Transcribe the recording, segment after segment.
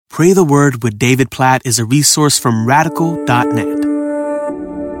Pray the Word with David Platt is a resource from radical.net.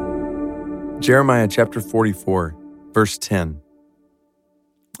 Jeremiah chapter 44, verse 10.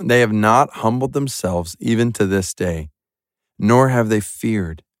 They have not humbled themselves even to this day, nor have they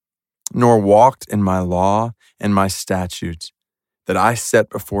feared, nor walked in my law and my statutes that I set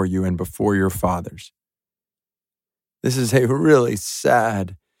before you and before your fathers. This is a really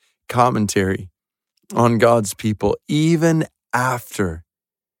sad commentary on God's people, even after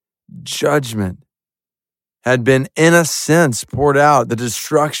judgment had been, in a sense, poured out, the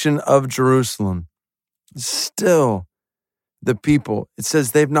destruction of Jerusalem. Still, the people, it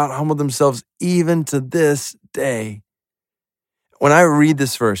says they've not humbled themselves even to this day. When I read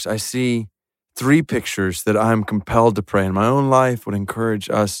this verse, I see three pictures that I'm compelled to pray in my own life, would encourage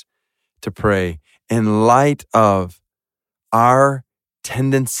us to pray in light of our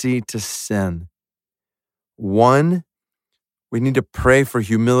tendency to sin. One, we need to pray for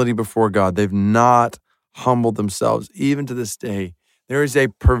humility before God. They've not humbled themselves even to this day. There is a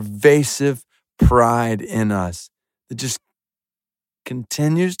pervasive pride in us that just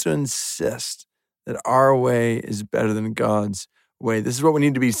continues to insist that our way is better than God's way. This is what we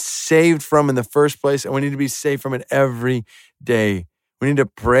need to be saved from in the first place, and we need to be saved from it every day. We need to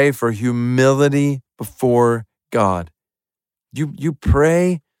pray for humility before God. You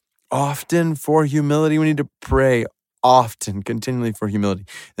pray often for humility. We need to pray often, continually for humility.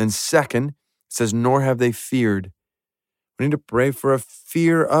 Then second, it says, nor have they feared. We need to pray for a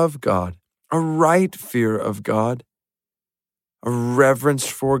fear of God, a right fear of God, a reverence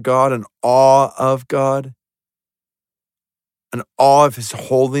for God, an awe of God, an awe of His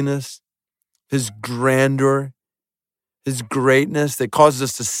holiness, His grandeur, His greatness that causes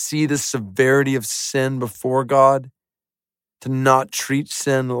us to see the severity of sin before God, to not treat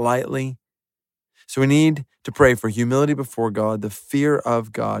sin lightly. So we need to pray for humility before God, the fear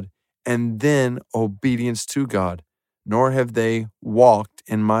of God, and then obedience to God. Nor have they walked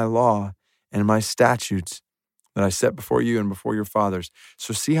in my law and my statutes that I set before you and before your fathers.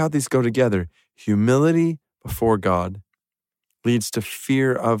 So see how these go together. Humility before God leads to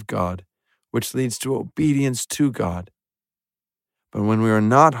fear of God, which leads to obedience to God. But when we are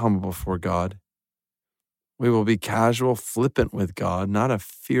not humble before God, we will be casual, flippant with God, not a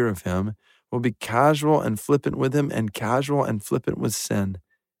fear of Him. We'll be casual and flippant with Him and casual and flippant with sin.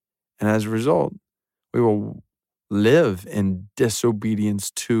 And as a result, we will live in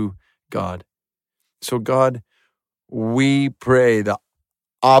disobedience to God. So God, we pray the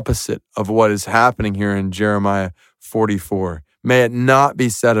opposite of what is happening here in Jeremiah 44. May it not be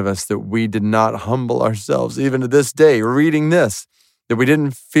said of us that we did not humble ourselves, even to this day, reading this, that we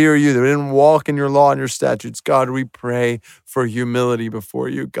didn't fear you, that we didn't walk in your law and your statutes. God, we pray for humility before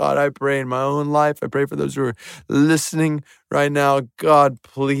you. God, I pray in my own life. I pray for those who are listening right now. God,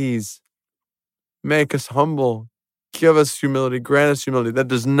 please make us humble. Give us humility. Grant us humility. That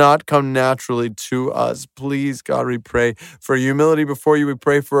does not come naturally to us. Please, God, we pray for humility before you. We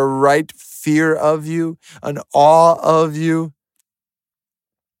pray for a right fear of you, an awe of you,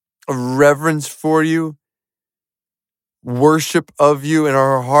 a reverence for you, worship of you in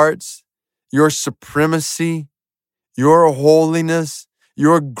our hearts, your supremacy, your holiness,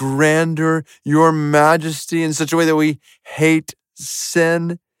 your grandeur, your majesty in such a way that we hate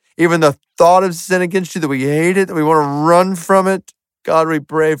sin, even the thought of sin against you, that we hate it, that we want to run from it. God, we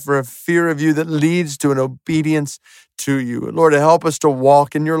pray for a fear of you that leads to an obedience to you. Lord, help us to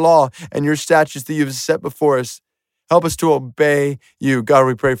walk in your law and your statutes that you've set before us. Help us to obey you. God,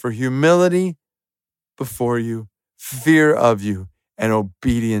 we pray for humility before you, fear of you, and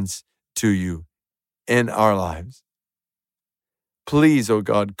obedience to you in our lives. Please, oh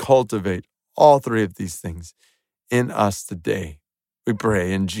God, cultivate all three of these things in us today. We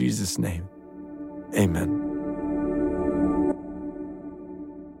pray in Jesus' name. Amen.